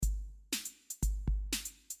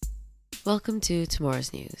Welcome to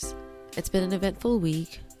Tomorrow's News. It's been an eventful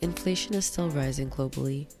week. Inflation is still rising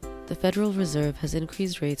globally. The Federal Reserve has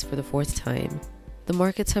increased rates for the fourth time. The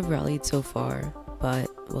markets have rallied so far, but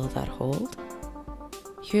will that hold?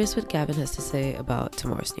 Here's what Gavin has to say about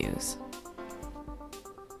tomorrow's news.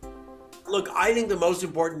 Look, I think the most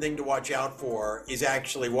important thing to watch out for is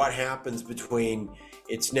actually what happens between,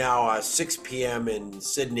 it's now 6 p.m. in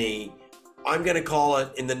Sydney. I'm going to call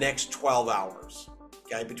it in the next 12 hours.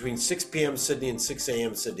 Okay, between 6 p.m. Sydney and 6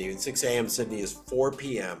 a.m. Sydney. And 6 a.m. Sydney is 4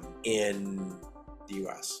 p.m. in the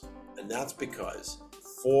US. And that's because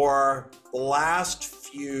for the last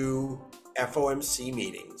few FOMC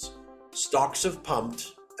meetings, stocks have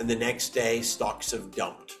pumped and the next day stocks have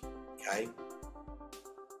dumped. Okay?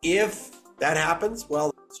 If that happens,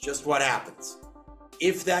 well, it's just what happens.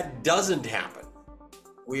 If that doesn't happen,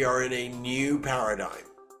 we are in a new paradigm.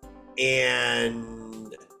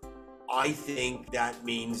 And I think that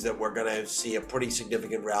means that we're going to see a pretty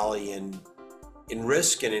significant rally in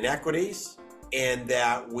risk and in equities, and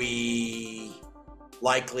that we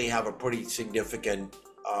likely have a pretty significant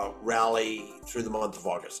rally through the month of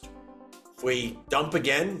August. If we dump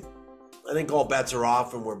again, I think all bets are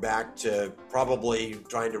off and we're back to probably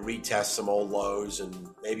trying to retest some old lows and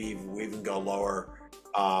maybe we even go lower.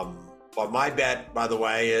 But my bet, by the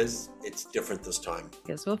way, is it's different this time.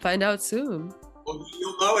 Guess we'll find out soon. Well,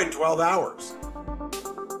 you'll know in 12 hours.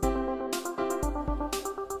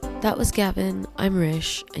 That was Gavin. I'm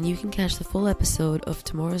Rish, and you can catch the full episode of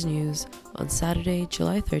Tomorrow's News on Saturday,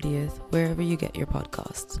 July 30th, wherever you get your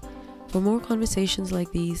podcasts. For more conversations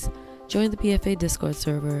like these, join the PFA Discord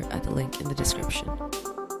server at the link in the description.